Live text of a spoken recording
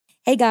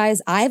Hey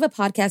guys, I have a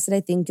podcast that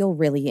I think you'll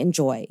really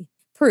enjoy.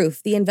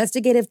 Proof, the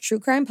investigative true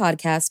crime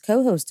podcast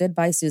co-hosted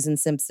by Susan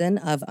Simpson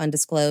of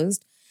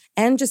Undisclosed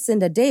and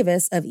Jacinda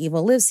Davis of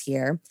Evil Lives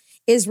Here,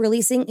 is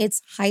releasing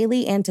its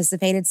highly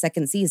anticipated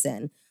second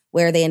season,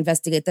 where they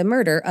investigate the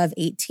murder of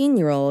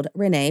 18-year-old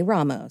Renee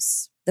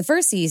Ramos. The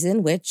first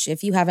season, which,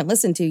 if you haven't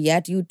listened to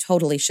yet, you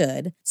totally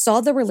should,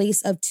 saw the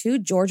release of 2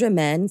 Georgia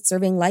men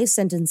serving life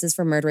sentences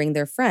for murdering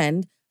their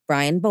friend,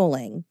 Brian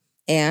Bowling.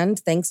 And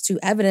thanks to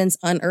evidence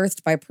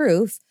unearthed by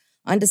Proof,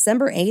 on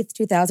December 8th,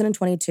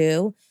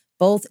 2022,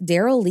 both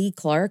Daryl Lee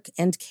Clark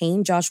and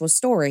Kane Joshua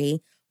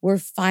Story were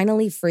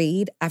finally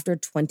freed after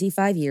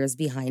 25 years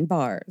behind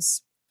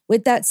bars.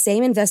 With that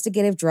same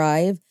investigative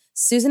drive,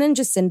 Susan and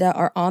Jacinda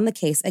are on the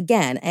case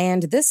again,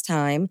 and this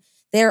time,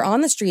 they are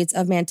on the streets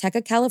of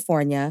Manteca,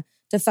 California,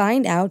 to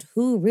find out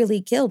who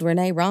really killed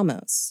Renee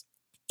Ramos.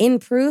 In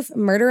Proof,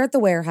 Murder at the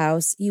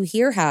Warehouse, you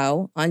hear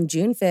how, on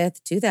June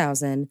 5th,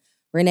 2000,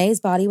 Renee's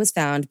body was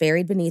found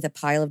buried beneath a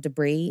pile of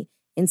debris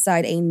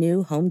inside a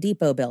new Home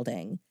Depot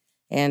building,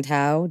 and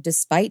how,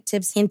 despite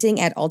tips hinting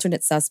at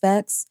alternate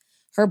suspects,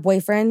 her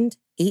boyfriend,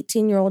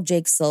 18-year-old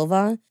Jake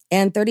Silva,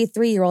 and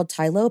 33-year-old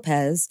Ty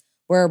Lopez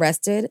were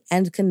arrested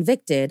and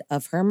convicted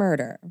of her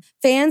murder.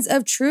 Fans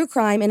of true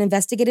crime and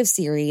investigative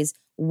series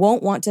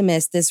won't want to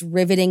miss this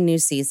riveting new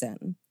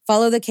season.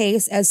 Follow the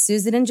case as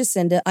Susan and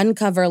Jacinda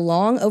uncover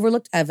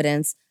long-overlooked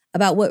evidence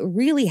about what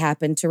really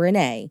happened to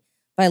Renee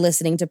by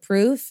listening to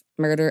Proof,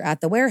 Murder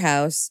at the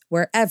Warehouse,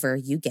 wherever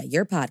you get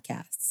your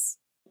podcasts.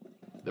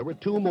 There were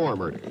 2 more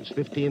murders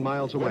 15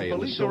 miles away. When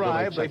police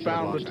arrived, they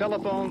found the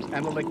telephones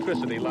and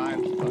electricity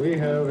lines. We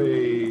have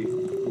a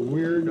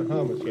weird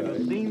homicide.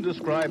 A scene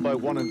described by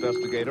one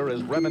investigator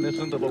as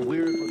reminiscent of a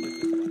weird...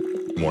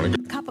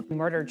 Cup of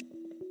murder.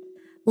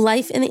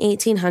 Life in the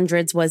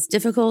 1800s was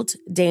difficult,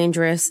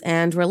 dangerous,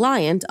 and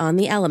reliant on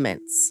the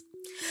elements.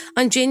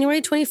 On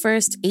January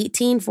 21st,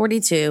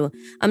 1842,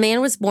 a man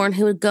was born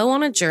who would go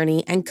on a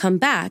journey and come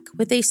back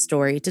with a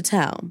story to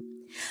tell.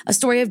 A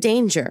story of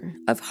danger,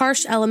 of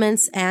harsh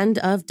elements, and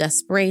of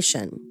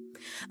desperation.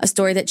 A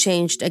story that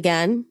changed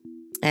again,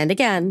 and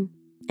again,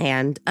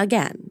 and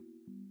again.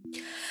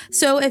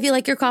 So if you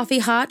like your coffee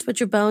hot but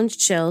your bones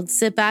chilled,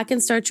 sit back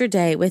and start your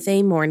day with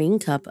a morning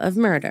cup of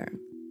murder.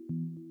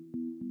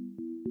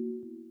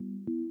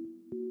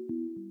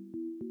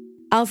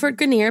 Alfred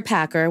Grenier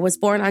Packer was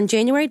born on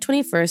January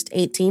 21st,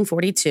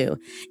 1842,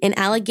 in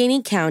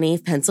Allegheny County,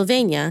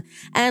 Pennsylvania,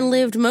 and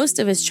lived most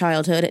of his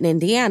childhood in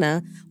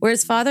Indiana, where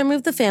his father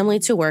moved the family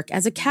to work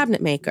as a cabinet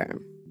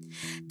maker.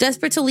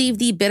 Desperate to leave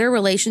the bitter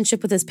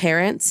relationship with his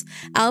parents,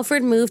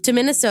 Alfred moved to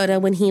Minnesota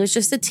when he was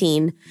just a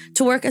teen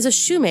to work as a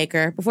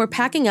shoemaker before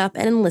packing up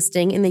and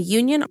enlisting in the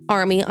Union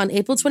Army on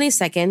April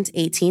 22nd,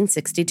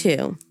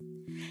 1862.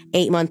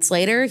 8 months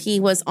later,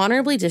 he was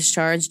honorably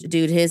discharged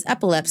due to his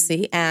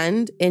epilepsy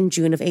and, in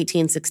June of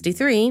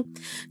 1863,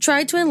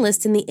 tried to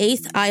enlist in the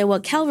 8th Iowa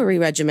Cavalry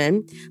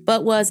Regiment,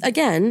 but was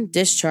again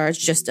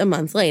discharged just a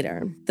month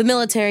later. The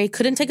military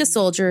couldn't take a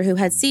soldier who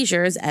had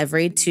seizures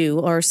every 2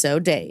 or so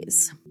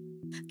days.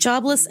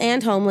 Jobless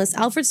and homeless,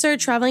 Alfred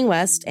started traveling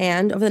west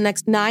and, over the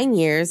next 9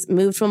 years,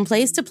 moved from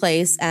place to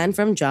place and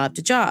from job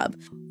to job,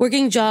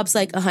 working jobs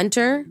like a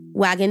hunter,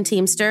 wagon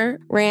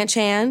teamster, ranch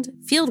hand,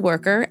 field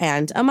worker,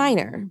 and a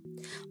miner,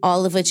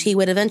 all of which he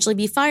would eventually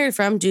be fired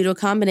from due to a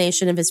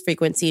combination of his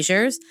frequent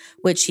seizures,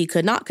 which he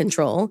could not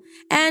control,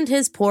 and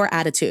his poor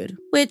attitude,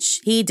 which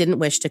he didn't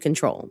wish to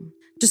control,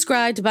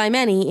 described by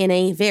many in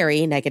a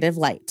very negative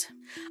light.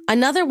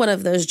 Another one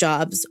of those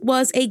jobs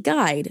was a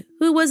guide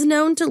who was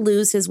known to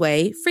lose his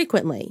way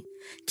frequently.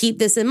 Keep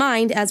this in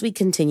mind as we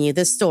continue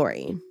this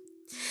story.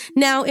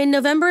 Now, in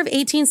November of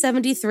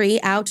 1873,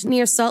 out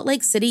near Salt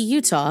Lake City,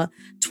 Utah,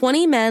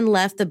 20 men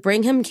left the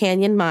Brigham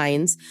Canyon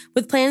mines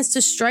with plans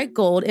to strike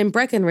gold in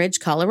Breckenridge,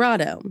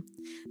 Colorado.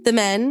 The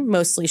men,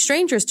 mostly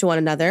strangers to one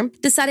another,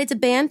 decided to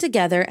band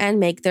together and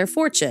make their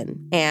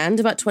fortune, and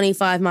about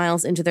 25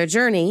 miles into their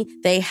journey,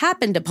 they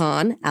happened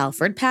upon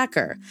Alfred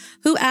Packer,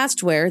 who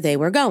asked where they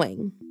were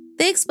going.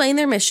 They explained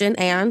their mission,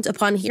 and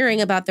upon hearing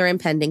about their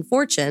impending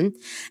fortune,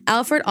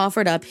 Alfred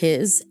offered up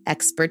his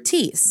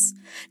expertise,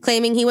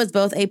 claiming he was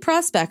both a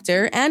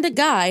prospector and a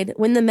guide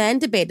when the men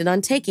debated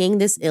on taking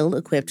this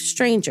ill-equipped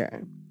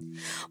stranger.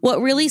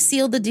 What really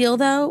sealed the deal,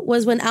 though,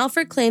 was when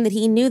Alfred claimed that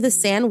he knew the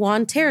San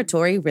Juan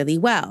territory really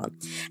well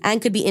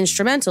and could be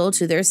instrumental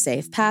to their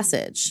safe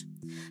passage.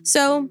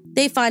 So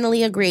they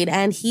finally agreed,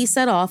 and he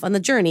set off on the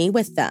journey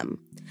with them.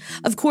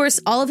 Of course,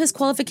 all of his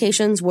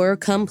qualifications were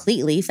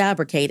completely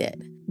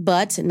fabricated.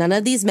 But none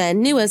of these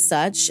men knew as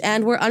such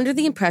and were under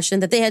the impression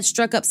that they had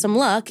struck up some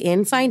luck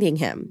in finding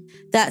him.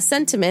 That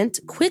sentiment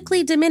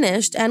quickly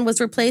diminished and was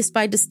replaced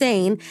by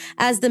disdain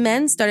as the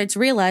men started to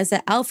realize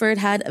that Alfred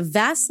had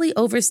vastly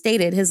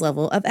overstated his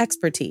level of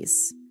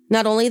expertise.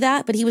 Not only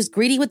that, but he was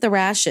greedy with the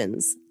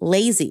rations,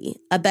 lazy,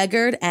 a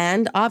beggared,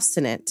 and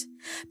obstinate.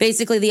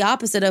 Basically the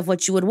opposite of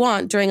what you would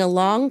want during a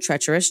long,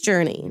 treacherous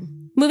journey.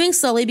 Moving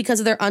slowly because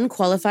of their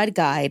unqualified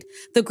guide,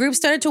 the group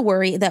started to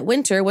worry that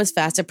winter was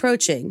fast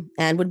approaching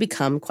and would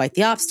become quite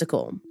the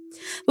obstacle.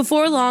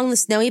 Before long, the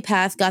snowy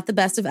path got the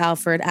best of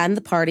Alfred, and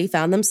the party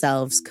found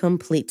themselves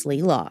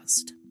completely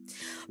lost.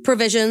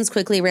 Provisions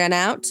quickly ran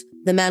out.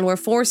 The men were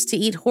forced to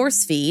eat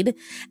horse feed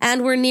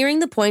and were nearing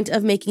the point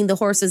of making the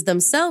horses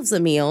themselves a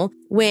meal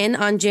when,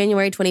 on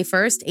January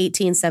 21st,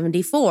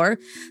 1874,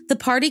 the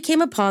party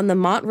came upon the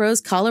Montrose,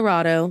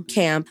 Colorado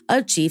camp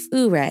of Chief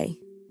Ouray,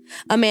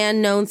 a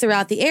man known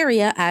throughout the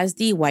area as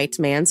the white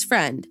man's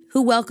friend,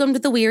 who welcomed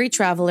the weary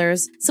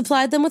travelers,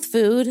 supplied them with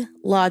food,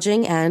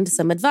 lodging, and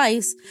some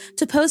advice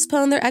to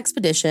postpone their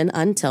expedition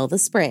until the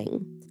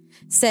spring,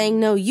 saying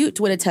no Ute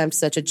would attempt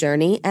such a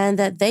journey and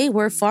that they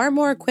were far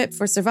more equipped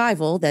for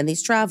survival than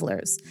these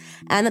travelers,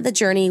 and that the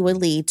journey would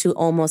lead to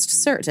almost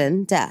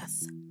certain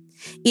death.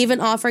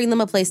 Even offering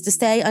them a place to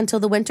stay until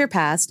the winter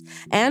passed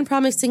and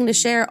promising to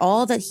share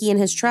all that he and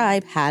his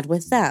tribe had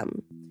with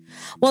them.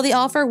 While the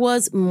offer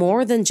was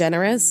more than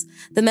generous,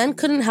 the men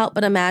couldn't help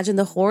but imagine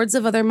the hordes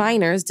of other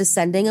miners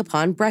descending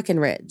upon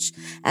Breckenridge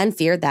and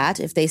feared that,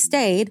 if they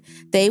stayed,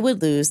 they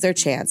would lose their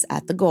chance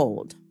at the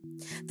gold.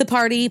 The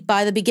party,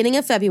 by the beginning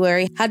of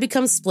February, had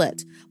become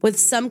split, with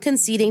some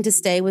conceding to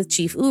stay with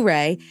Chief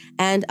Ouray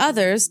and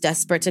others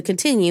desperate to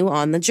continue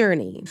on the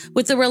journey.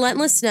 With the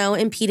relentless snow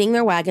impeding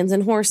their wagons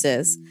and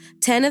horses,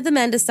 10 of the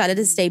men decided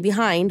to stay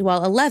behind,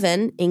 while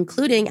 11,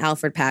 including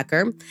Alfred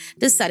Packer,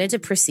 decided to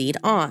proceed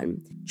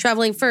on,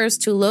 traveling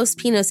first to Los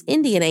Pinos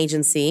Indian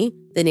Agency,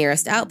 the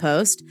nearest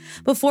outpost,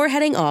 before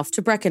heading off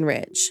to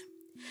Breckenridge.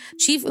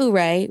 Chief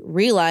Ouray,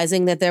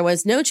 realizing that there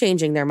was no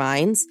changing their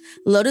minds,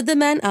 loaded the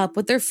men up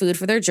with their food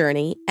for their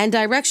journey and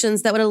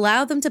directions that would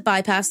allow them to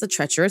bypass the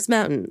treacherous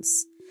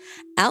mountains.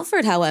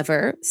 Alfred,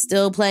 however,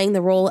 still playing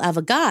the role of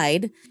a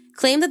guide,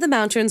 claimed that the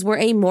mountains were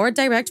a more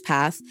direct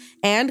path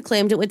and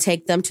claimed it would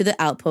take them to the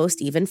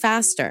outpost even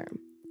faster.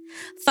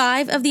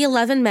 5 of the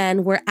 11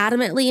 men were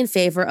adamantly in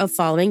favor of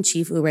following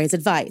Chief Ouray's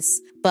advice,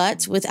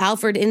 but with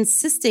Alfred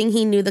insisting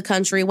he knew the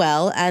country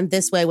well and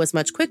this way was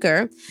much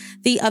quicker,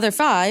 the other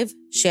 5,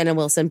 Shannon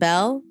Wilson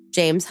Bell,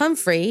 James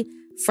Humphrey,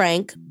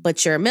 Frank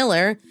Butcher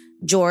Miller,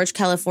 George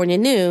California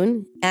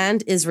Noon,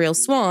 and Israel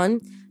Swan,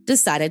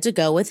 decided to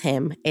go with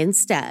him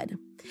instead,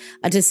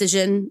 a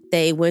decision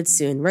they would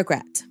soon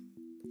regret.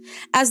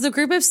 As the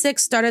group of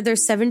 6 started their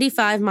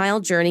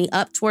 75-mile journey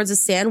up towards the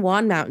San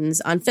Juan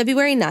Mountains on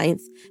February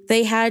 9th,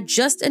 they had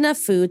just enough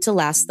food to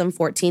last them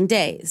 14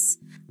 days,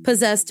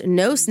 possessed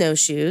no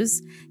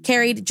snowshoes,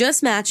 carried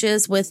just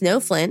matches with no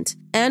flint,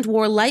 and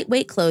wore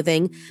lightweight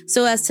clothing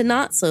so as to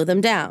not slow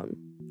them down.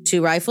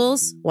 2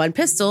 rifles, 1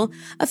 pistol,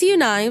 a few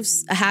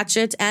knives, a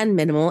hatchet, and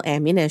minimal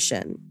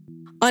ammunition.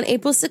 On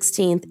April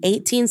 16,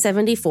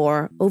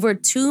 1874, over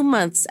 2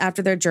 months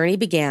after their journey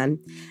began,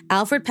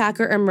 Alfred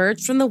Packer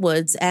emerged from the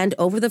woods and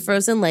over the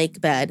frozen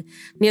lake bed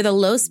near the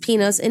Los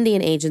Pinos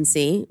Indian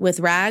Agency with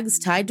rags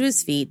tied to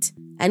his feet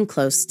and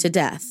close to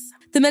death.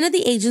 The men of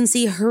the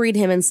agency hurried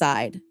him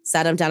inside,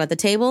 sat him down at the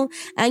table,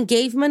 and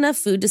gave him enough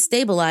food to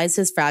stabilize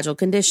his fragile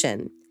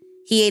condition.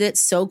 He ate it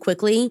so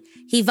quickly,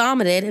 he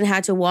vomited and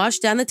had to wash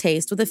down the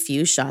taste with a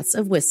few shots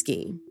of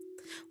whiskey.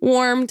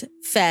 Warmed,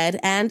 fed,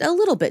 and a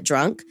little bit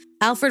drunk,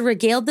 Alfred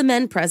regaled the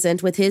men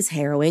present with his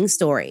harrowing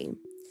story.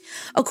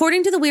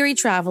 According to the weary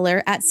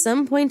traveler, at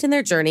some point in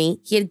their journey,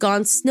 he had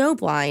gone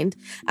snowblind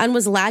and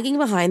was lagging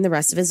behind the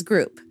rest of his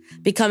group,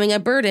 becoming a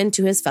burden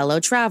to his fellow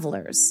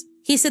travelers.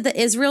 He said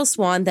that Israel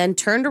Swan then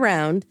turned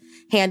around,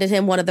 handed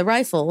him one of the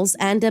rifles,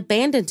 and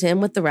abandoned him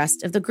with the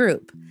rest of the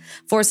group,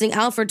 forcing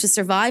Alfred to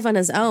survive on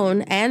his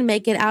own and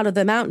make it out of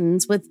the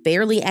mountains with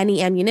barely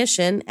any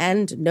ammunition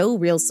and no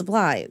real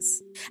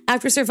supplies.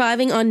 After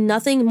surviving on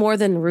nothing more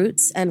than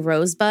roots and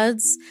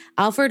rosebuds,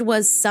 Alfred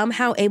was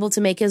somehow able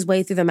to make his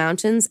way through the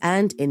mountains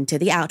and into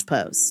the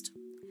outpost.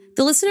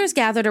 The listeners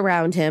gathered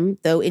around him,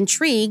 though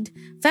intrigued,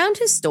 found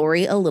his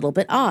story a little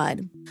bit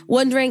odd,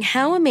 wondering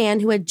how a man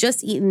who had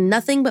just eaten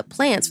nothing but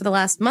plants for the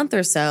last month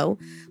or so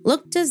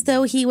looked as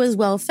though he was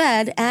well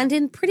fed and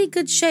in pretty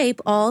good shape,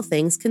 all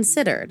things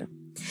considered.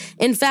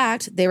 In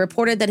fact, they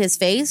reported that his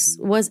face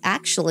was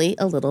actually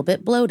a little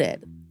bit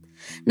bloated.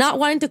 Not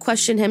wanting to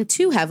question him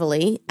too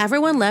heavily,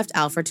 everyone left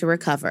Alfred to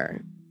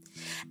recover.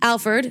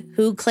 Alfred,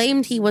 who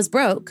claimed he was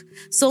broke,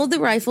 sold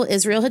the rifle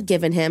Israel had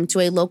given him to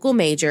a local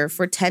major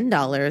for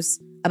 $10,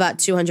 about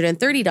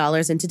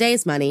 $230 in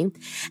today's money,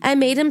 and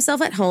made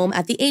himself at home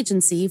at the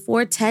agency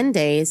for 10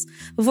 days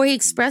before he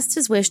expressed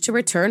his wish to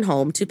return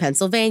home to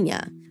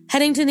Pennsylvania,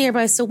 heading to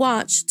nearby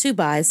Saguache to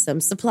buy some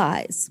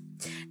supplies.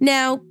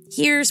 Now,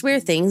 here's where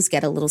things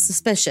get a little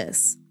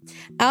suspicious.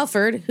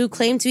 Alfred, who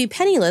claimed to be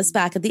penniless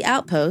back at the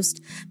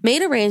outpost,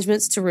 made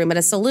arrangements to room at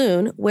a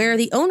saloon where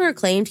the owner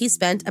claimed he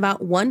spent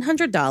about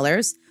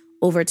 $100,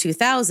 over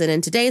 $2,000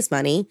 in today's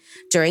money,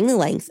 during the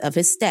length of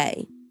his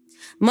stay.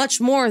 Much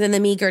more than the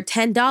meager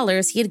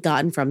 $10 he had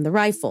gotten from the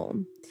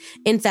rifle.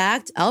 In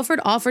fact, Alfred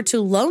offered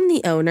to loan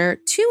the owner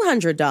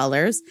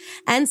 $200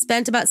 and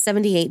spent about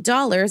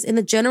 $78 in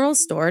the general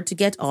store to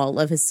get all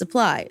of his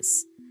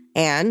supplies.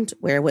 And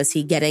where was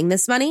he getting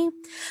this money?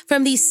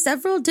 From the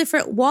several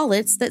different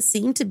wallets that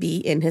seemed to be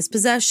in his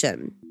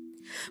possession.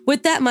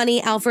 With that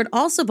money, Alfred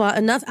also bought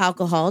enough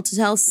alcohol to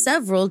tell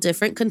several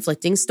different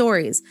conflicting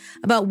stories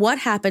about what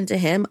happened to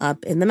him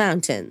up in the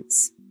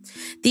mountains.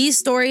 These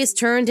stories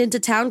turned into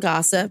town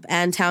gossip,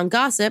 and town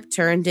gossip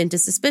turned into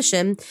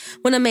suspicion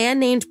when a man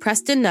named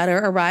Preston Nutter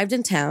arrived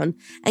in town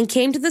and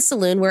came to the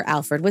saloon where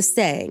Alfred was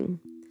staying.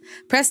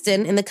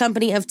 Preston, in the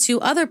company of 2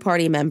 other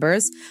party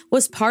members,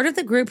 was part of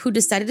the group who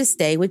decided to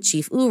stay with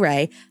Chief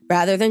Ouray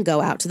rather than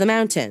go out to the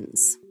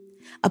mountains.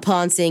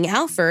 Upon seeing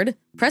Alfred,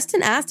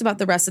 Preston asked about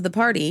the rest of the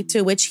party,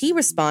 to which he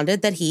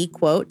responded that he,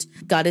 quote,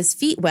 got his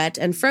feet wet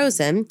and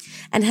frozen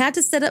and had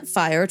to set up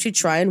fire to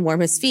try and warm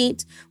his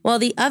feet while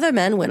the other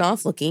men went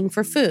off looking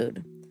for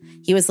food.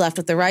 He was left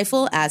with the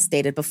rifle, as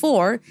stated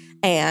before,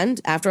 and,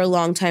 after a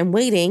long time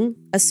waiting,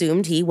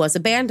 assumed he was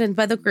abandoned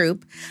by the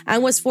group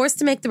and was forced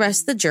to make the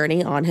rest of the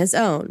journey on his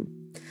own.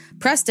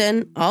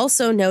 Preston,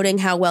 also noting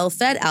how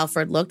well-fed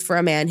Alfred looked for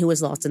a man who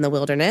was lost in the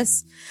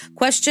wilderness,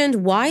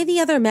 questioned why the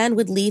other men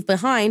would leave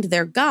behind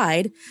their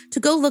guide to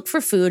go look for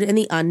food in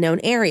the unknown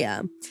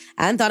area,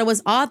 and thought it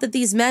was odd that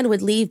these men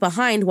would leave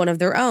behind one of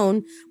their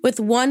own with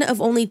one of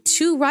only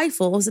 2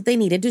 rifles that they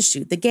needed to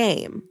shoot the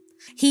game.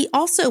 He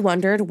also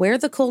wondered where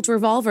the Colt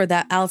revolver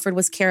that Alfred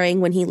was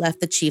carrying when he left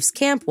the chief's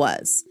camp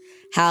was,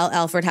 how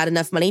Alfred had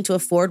enough money to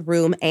afford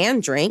room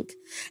and drink,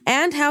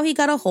 and how he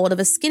got a hold of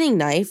a skinning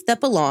knife that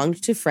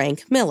belonged to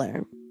Frank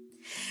Miller.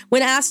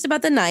 When asked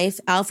about the knife,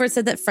 Alfred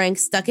said that Frank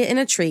stuck it in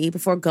a tree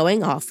before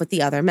going off with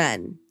the other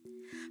men.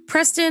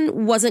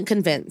 Preston wasn't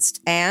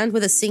convinced, and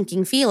with a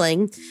sinking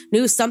feeling,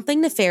 knew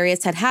something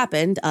nefarious had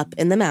happened up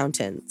in the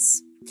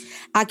mountains.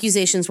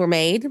 Accusations were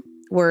made,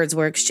 words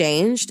were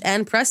exchanged,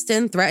 and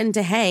Preston threatened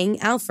to hang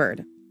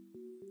Alfred.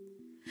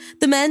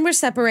 The men were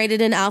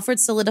separated and Alfred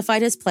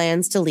solidified his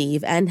plans to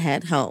leave and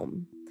head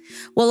home.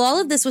 While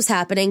all of this was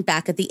happening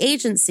back at the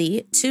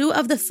agency, 2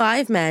 of the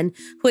 5 men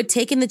who had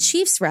taken the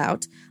chief's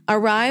route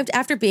arrived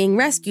after being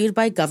rescued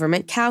by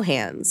government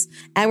cowhands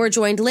and were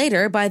joined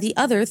later by the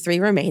other 3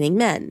 remaining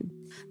men.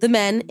 The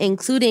men,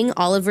 including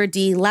Oliver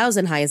D.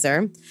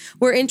 Lausenheiser,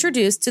 were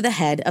introduced to the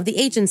head of the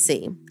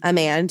agency, a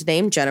man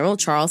named General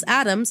Charles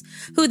Adams,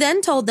 who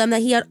then told them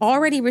that he had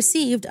already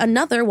received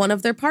another one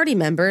of their party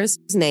members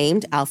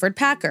named Alfred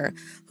Packer,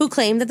 who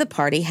claimed that the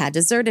party had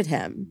deserted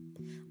him.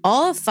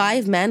 All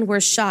 5 men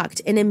were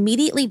shocked and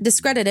immediately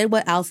discredited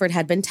what Alfred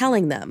had been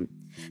telling them,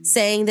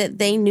 saying that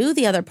they knew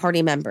the other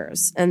party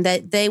members and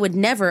that they would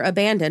never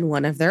abandon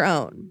one of their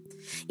own,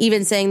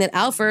 even saying that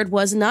Alfred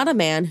was not a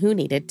man who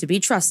needed to be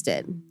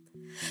trusted.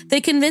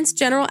 They convinced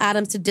General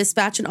Adams to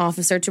dispatch an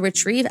officer to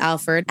retrieve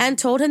Alfred and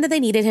told him that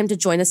they needed him to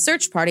join a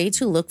search party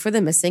to look for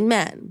the missing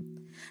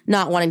men,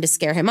 not wanting to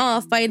scare him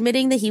off by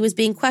admitting that he was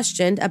being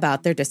questioned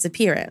about their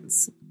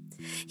disappearance.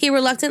 He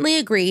reluctantly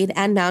agreed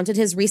and mounted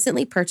his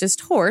recently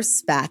purchased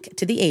horse back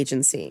to the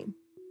agency.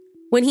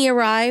 When he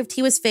arrived,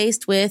 he was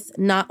faced with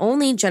not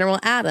only General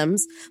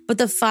Adams, but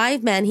the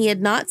 5 men he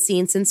had not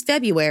seen since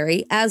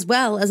February, as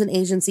well as an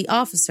agency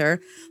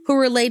officer who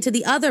relayed to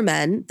the other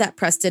men that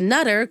Preston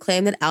Nutter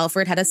claimed that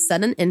Alfred had a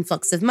sudden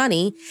influx of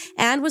money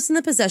and was in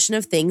the possession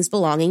of things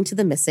belonging to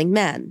the missing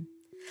men.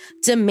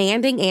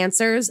 Demanding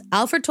answers,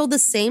 Alfred told the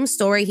same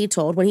story he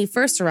told when he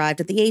first arrived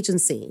at the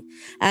agency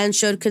and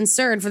showed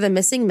concern for the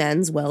missing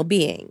men's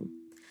well-being.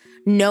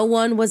 No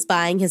one was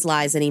buying his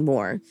lies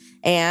anymore,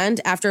 and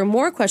after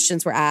more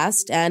questions were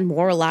asked and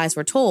more lies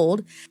were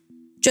told,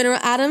 General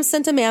Adams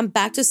sent a man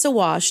back to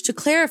Sawash to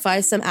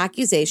clarify some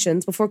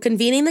accusations before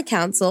convening the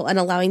council and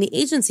allowing the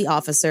agency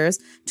officers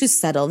to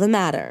settle the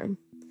matter.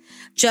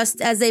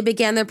 Just as they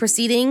began their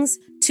proceedings,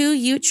 2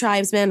 Ute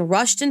tribesmen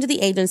rushed into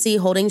the agency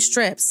holding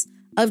strips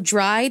of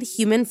dried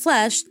human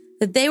flesh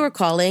that they were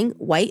calling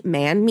white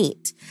man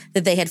meat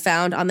that they had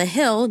found on the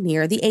hill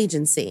near the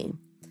agency.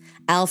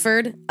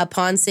 Alfred,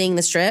 upon seeing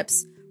the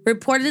strips,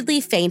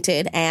 reportedly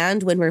fainted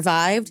and, when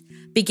revived,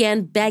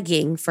 began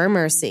begging for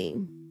mercy.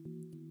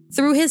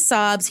 Through his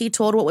sobs, he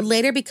told what would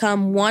later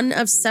become one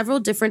of several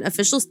different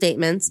official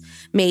statements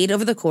made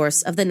over the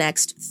course of the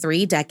next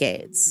 3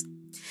 decades.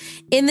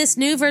 In this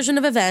new version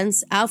of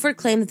events, Alfred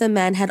claimed that the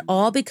men had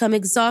all become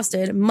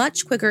exhausted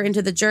much quicker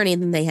into the journey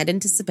than they had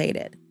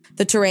anticipated,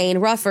 the terrain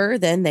rougher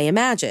than they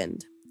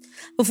imagined.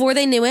 Before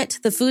they knew it,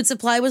 the food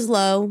supply was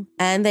low,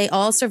 and they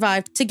all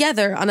survived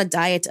together on a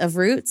diet of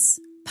roots,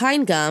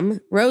 pine gum,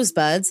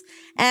 rosebuds,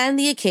 and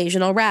the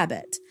occasional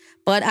rabbit.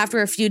 But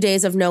after a few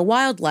days of no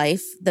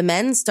wildlife, the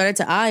men started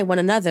to eye one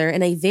another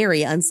in a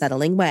very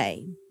unsettling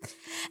way.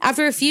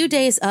 After a few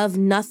days of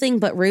nothing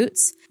but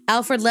roots,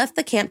 Alfred left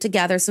the camp to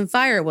gather some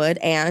firewood,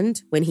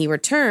 and, when he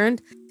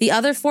returned, the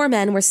other 4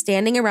 men were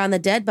standing around the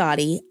dead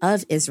body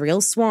of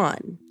Israel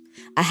Swan,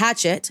 a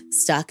hatchet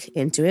stuck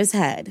into his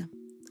head.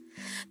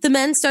 The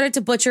men started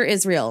to butcher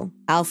Israel,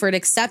 Alfred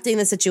accepting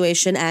the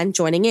situation and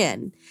joining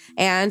in,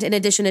 and in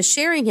addition to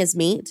sharing his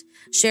meat,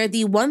 shared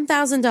the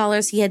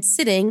 $1,000 he had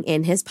sitting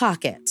in his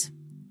pocket.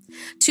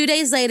 2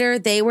 days later,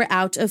 they were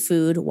out of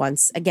food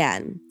once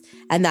again.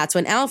 And that's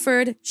when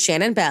Alfred,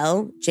 Shannon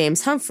Bell,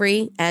 James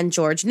Humphrey, and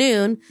George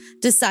Noon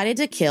decided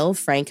to kill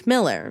Frank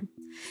Miller.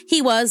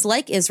 He was,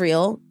 like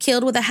Israel,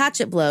 killed with a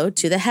hatchet blow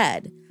to the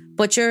head,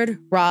 butchered,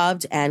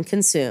 robbed, and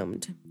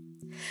consumed.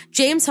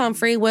 James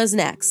Humphrey was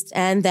next,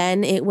 and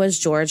then it was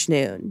George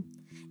Noon.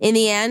 In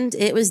the end,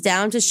 it was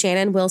down to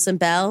Shannon Wilson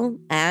Bell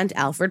and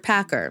Alfred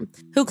Packer,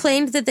 who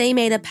claimed that they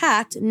made a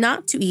pact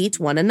not to eat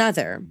one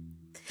another.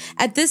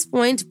 At this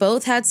point,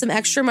 both had some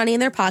extra money in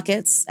their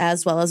pockets,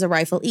 as well as a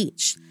rifle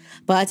each.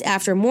 But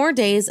after more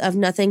days of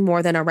nothing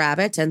more than a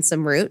rabbit and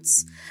some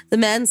roots, the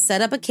men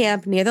set up a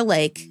camp near the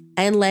lake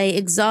and lay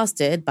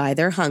exhausted by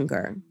their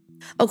hunger.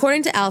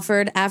 According to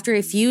Alfred, after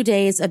a few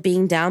days of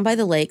being down by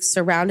the lake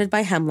surrounded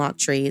by hemlock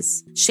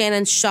trees,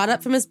 Shannon shot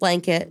up from his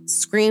blanket,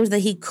 screamed that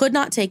he could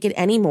not take it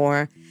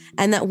anymore,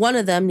 and that one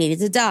of them needed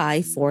to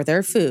die for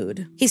their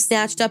food. He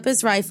snatched up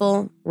his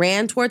rifle,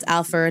 ran towards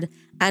Alfred,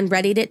 and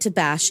readied it to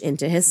bash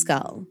into his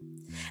skull.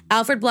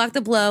 Alfred blocked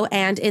the blow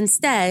and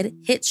instead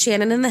hit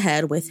Shannon in the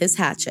head with his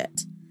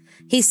hatchet.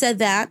 He said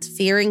that,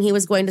 fearing he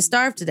was going to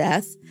starve to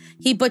death,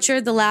 he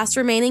butchered the last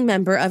remaining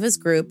member of his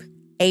group,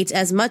 ate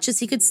as much as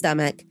he could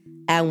stomach,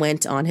 and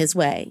went on his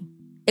way.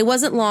 It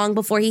wasn't long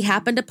before he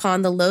happened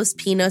upon the Los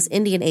Pinos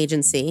Indian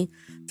Agency,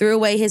 threw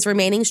away his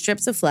remaining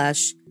strips of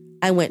flesh,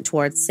 and went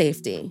towards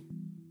safety.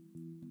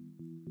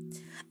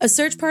 A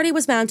search party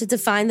was mounted to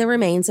find the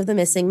remains of the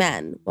missing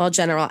men, while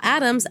General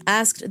Adams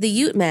asked the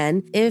Ute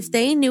men if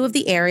they knew of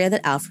the area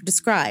that Alfred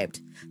described,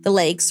 the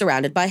lake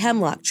surrounded by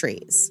hemlock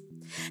trees.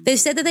 They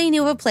said that they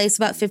knew of a place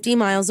about 50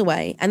 miles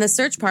away, and the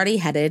search party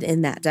headed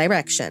in that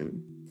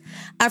direction.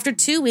 After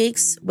 2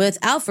 weeks, with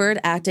Alfred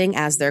acting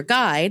as their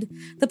guide,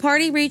 the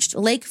party reached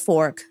Lake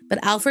Fork,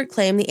 but Alfred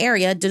claimed the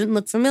area didn't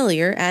look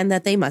familiar and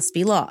that they must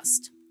be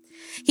lost.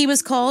 He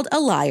was called a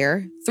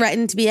liar,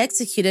 threatened to be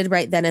executed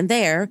right then and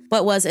there,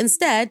 but was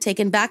instead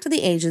taken back to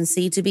the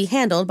agency to be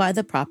handled by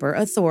the proper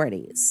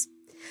authorities.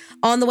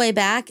 On the way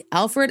back,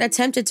 Alfred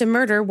attempted to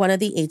murder one of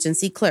the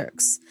agency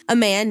clerks, a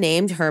man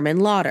named Herman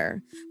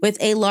Lauder, with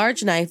a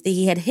large knife that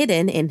he had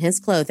hidden in his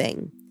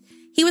clothing.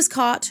 He was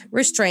caught,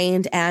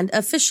 restrained, and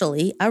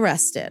officially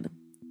arrested.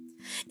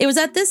 It was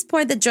at this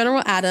point that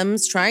General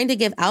Adams, trying to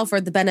give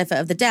Alfred the benefit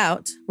of the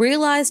doubt,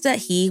 realized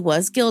that he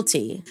was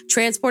guilty,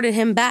 transported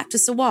him back to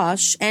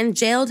Sawash, and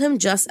jailed him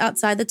just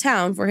outside the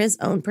town for his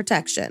own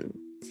protection.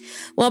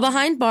 While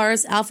behind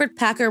bars, Alfred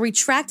Packer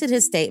retracted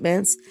his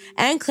statements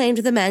and claimed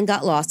the men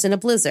got lost in a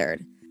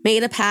blizzard,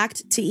 made a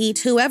pact to eat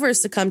whoever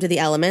succumbed to the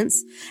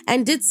elements,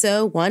 and did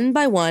so one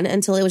by one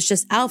until it was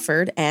just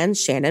Alfred and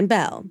Shannon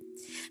Bell.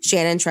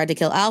 Shannon tried to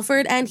kill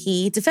Alfred, and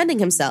he, defending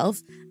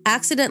himself,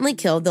 accidentally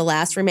killed the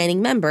last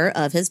remaining member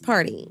of his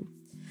party.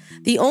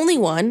 The only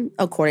one,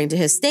 according to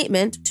his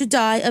statement, to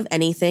die of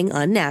anything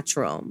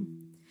unnatural.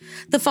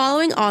 The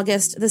following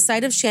August, the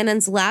site of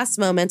Shannon's last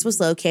moments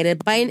was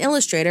located by an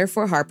illustrator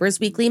for Harper's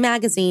Weekly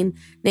magazine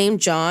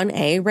named John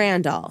A.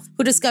 Randolph,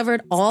 who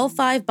discovered all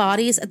 5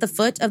 bodies at the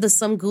foot of the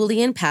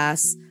Slumgullion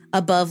Pass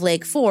above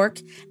Lake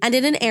Fork and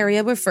in an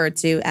area referred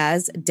to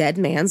as Dead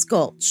Man's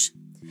Gulch.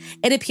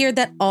 It appeared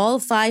that all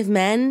 5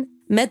 men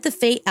met the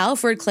fate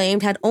Alfred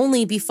claimed had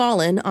only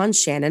befallen on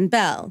Shannon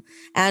Bell,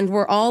 and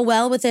were all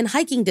well within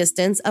hiking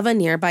distance of a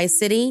nearby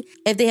city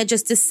if they had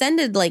just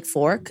descended Lake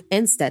Fork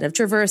instead of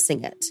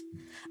traversing it,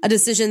 a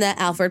decision that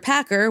Alfred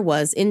Packer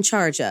was in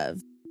charge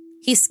of.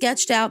 He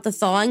sketched out the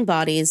thawing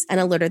bodies and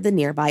alerted the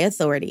nearby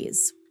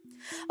authorities.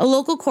 A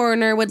local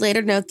coroner would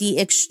later note the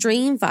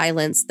extreme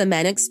violence the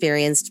men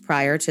experienced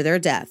prior to their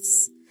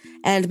deaths,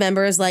 and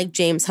members like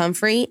James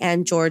Humphrey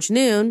and George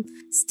Noon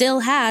still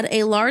had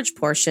a large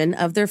portion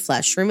of their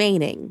flesh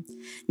remaining,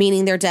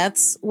 meaning their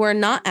deaths were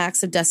not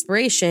acts of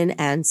desperation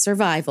and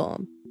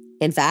survival.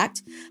 In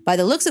fact, by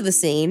the looks of the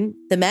scene,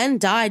 the men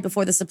died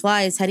before the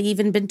supplies had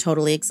even been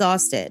totally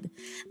exhausted,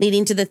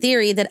 leading to the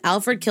theory that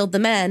Alfred killed the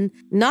men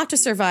not to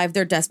survive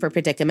their desperate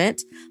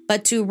predicament,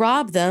 but to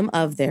rob them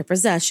of their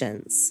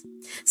possessions,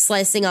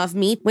 slicing off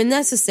meat when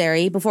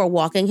necessary before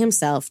walking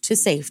himself to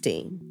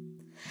safety.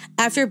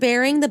 After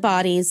burying the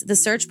bodies, the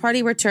search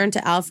party returned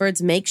to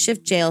Alfred's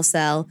makeshift jail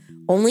cell,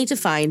 only to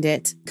find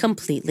it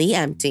completely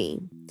empty.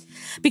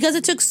 Because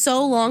it took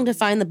so long to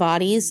find the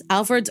bodies,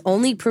 Alfred's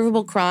only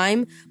provable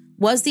crime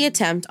was the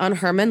attempt on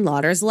Herman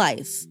Lauder's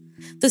life.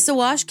 The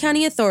Sawash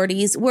County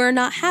authorities were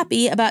not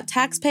happy about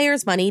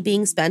taxpayers' money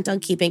being spent on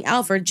keeping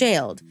Alfred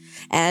jailed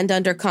and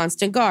under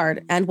constant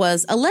guard, and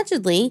was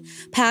allegedly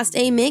passed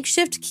a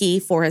makeshift key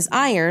for his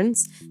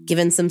irons,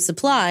 given some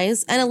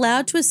supplies, and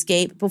allowed to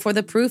escape before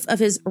the proof of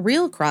his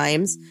real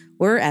crimes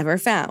were ever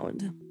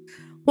found.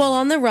 While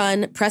on the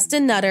run,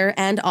 Preston Nutter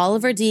and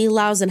Oliver D.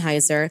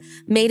 Lausenheiser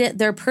made it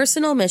their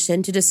personal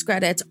mission to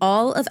discredit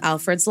all of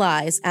Alfred's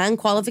lies and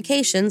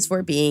qualifications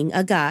for being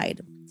a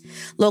guide.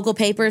 Local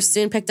papers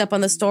soon picked up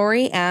on the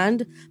story,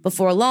 and,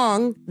 before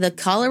long, the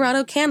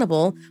Colorado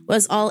Cannibal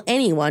was all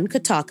anyone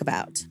could talk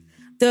about.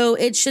 Though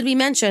it should be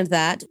mentioned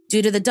that,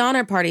 due to the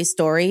Donner Party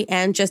story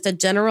and just a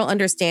general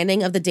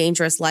understanding of the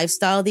dangerous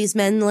lifestyle these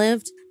men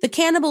lived, the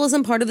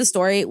cannibalism part of the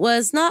story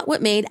was not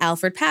what made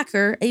Alfred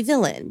Packer a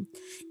villain.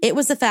 It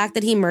was the fact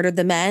that he murdered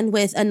the men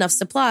with enough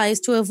supplies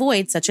to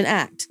avoid such an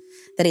act,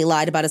 that he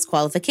lied about his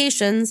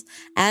qualifications,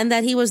 and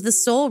that he was the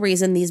sole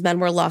reason these men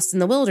were lost in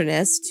the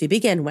wilderness to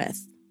begin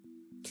with.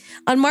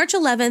 On March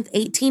 11,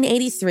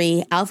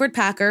 1883, Alfred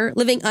Packer,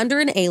 living under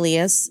an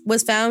alias,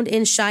 was found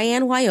in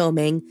Cheyenne,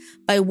 Wyoming,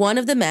 by one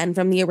of the men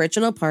from the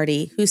original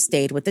party who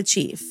stayed with the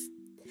chief.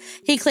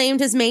 He claimed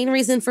his main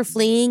reason for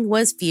fleeing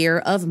was fear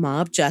of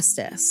mob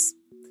justice.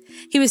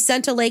 He was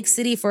sent to Lake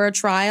City for a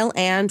trial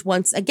and,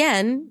 once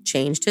again,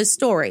 changed his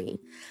story,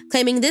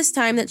 claiming this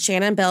time that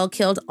Shannon Bell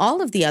killed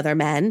all of the other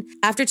men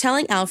after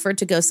telling Alfred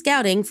to go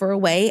scouting for a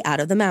way out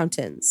of the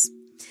mountains.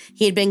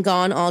 He had been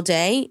gone all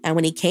day, and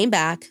when he came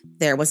back,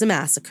 there was a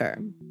massacre.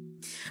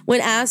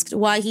 When asked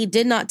why he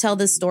did not tell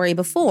this story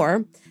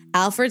before,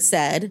 Alfred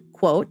said,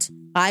 quote,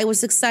 "I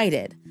was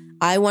excited.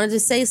 I wanted to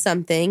say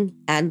something,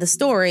 and the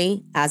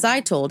story, as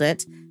I told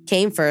it,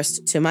 came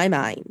first to my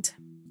mind."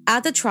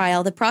 At the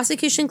trial, the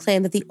prosecution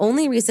claimed that the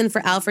only reason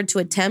for Alfred to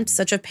attempt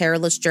such a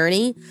perilous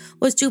journey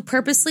was to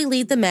purposely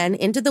lead the men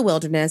into the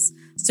wilderness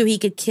so he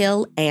could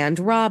kill and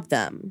rob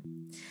them.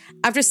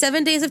 After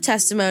 7 days of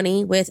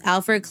testimony, with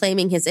Alfred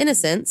claiming his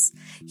innocence,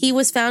 he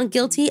was found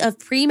guilty of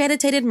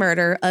premeditated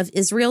murder of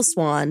Israel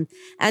Swan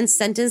and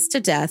sentenced to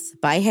death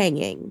by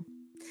hanging.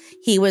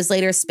 He was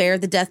later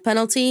spared the death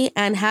penalty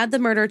and had the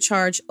murder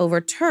charge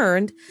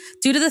overturned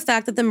due to the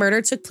fact that the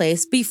murder took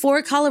place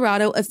before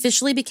Colorado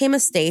officially became a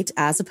state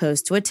as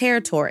opposed to a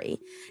territory,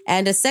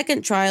 and a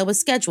second trial was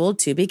scheduled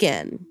to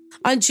begin.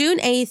 On June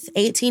 8,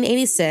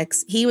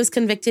 1886, he was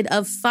convicted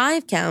of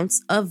 5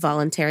 counts of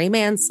voluntary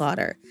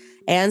manslaughter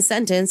and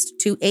sentenced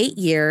to 8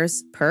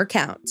 years per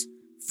count,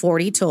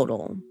 40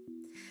 total.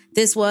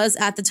 This was,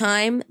 at the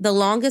time, the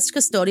longest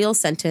custodial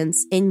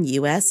sentence in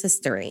U.S.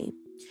 history.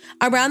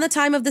 Around the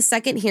time of the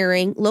second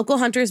hearing, local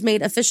hunters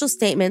made official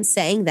statements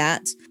saying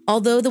that,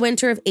 although the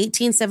winter of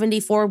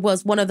 1874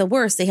 was one of the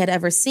worst they had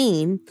ever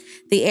seen,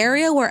 the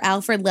area where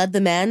Alfred led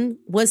the men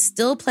was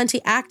still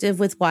plenty active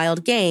with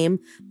wild game,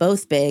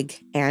 both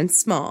big and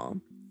small.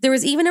 There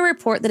was even a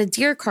report that a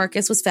deer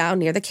carcass was found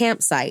near the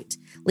campsite,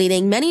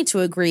 leading many to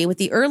agree with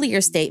the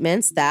earlier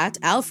statements that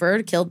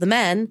Alfred killed the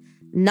men,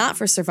 not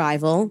for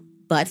survival,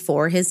 but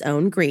for his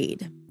own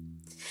greed.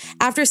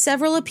 After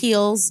several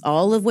appeals,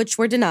 all of which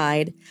were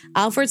denied,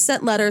 Alfred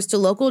sent letters to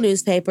local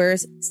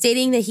newspapers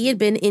stating that he had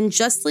been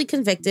unjustly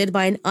convicted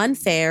by an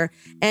unfair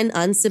and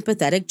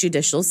unsympathetic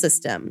judicial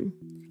system.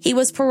 He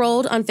was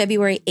paroled on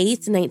February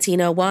 8,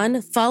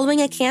 1901,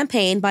 following a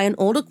campaign by an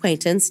old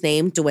acquaintance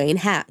named Dwayne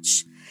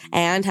Hatch,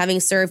 and having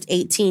served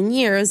 18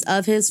 years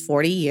of his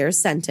 40-year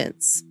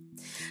sentence.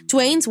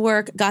 Dwayne's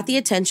work got the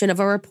attention of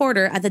a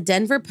reporter at the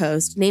Denver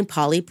Post named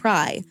Polly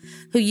Pry,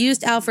 who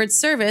used Alfred's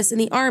service in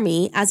the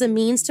Army as a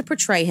means to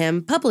portray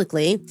him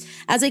publicly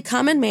as a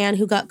common man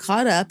who got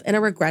caught up in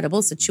a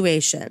regrettable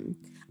situation,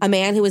 a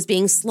man who was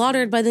being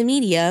slaughtered by the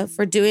media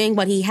for doing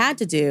what he had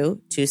to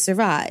do to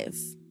survive.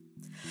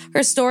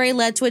 Her story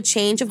led to a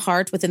change of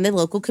heart within the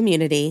local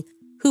community,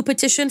 who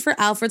petitioned for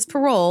Alfred's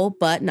parole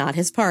but not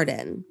his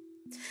pardon.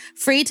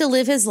 Free to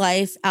live his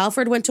life,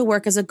 Alfred went to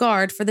work as a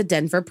guard for the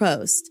Denver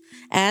Post,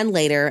 and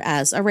later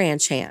as a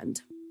ranch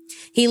hand.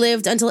 He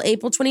lived until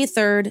April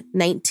 23,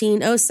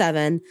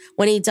 1907,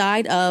 when he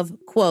died of,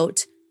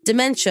 quote,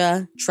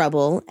 dementia,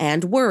 trouble,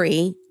 and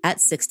worry at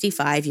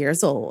 65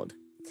 years old.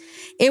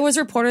 It was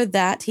reported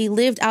that he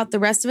lived out the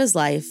rest of his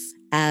life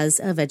as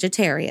a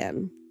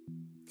vegetarian.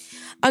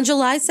 On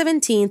July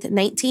 17,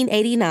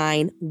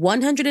 1989,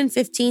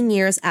 115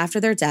 years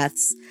after their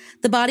deaths,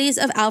 the bodies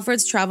of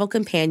Alfred's travel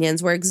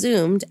companions were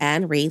exhumed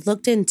and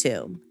re-looked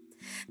into.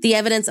 The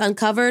evidence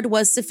uncovered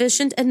was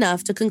sufficient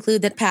enough to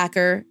conclude that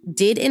Packer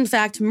did in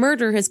fact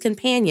murder his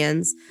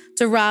companions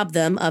to rob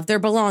them of their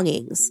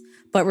belongings,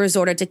 but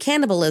resorted to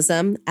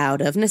cannibalism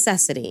out of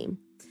necessity.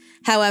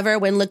 However,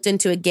 when looked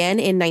into again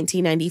in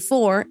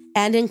 1994,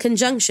 and in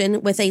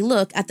conjunction with a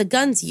look at the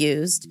guns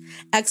used,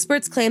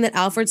 experts claim that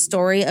Alfred's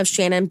story of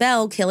Shannon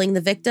Bell killing the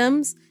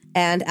victims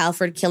and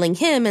Alfred killing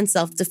him in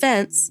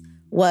self-defense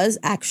was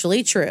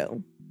actually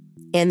true.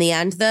 In the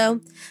end,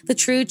 though, the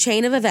true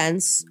chain of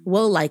events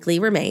will likely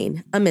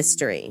remain a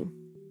mystery.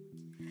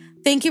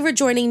 Thank you for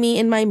joining me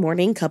in my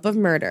morning cup of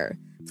murder.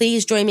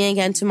 Please join me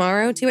again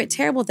tomorrow to hear what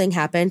terrible thing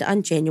happened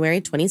on January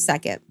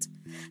 22nd.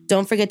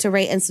 Don't forget to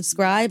rate and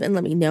subscribe and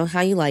let me know how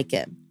you like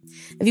it.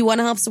 If you want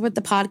to help support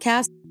the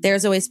podcast,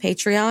 there's always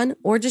Patreon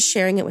or just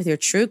sharing it with your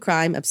true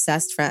crime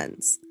obsessed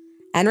friends.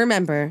 And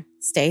remember,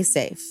 stay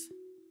safe.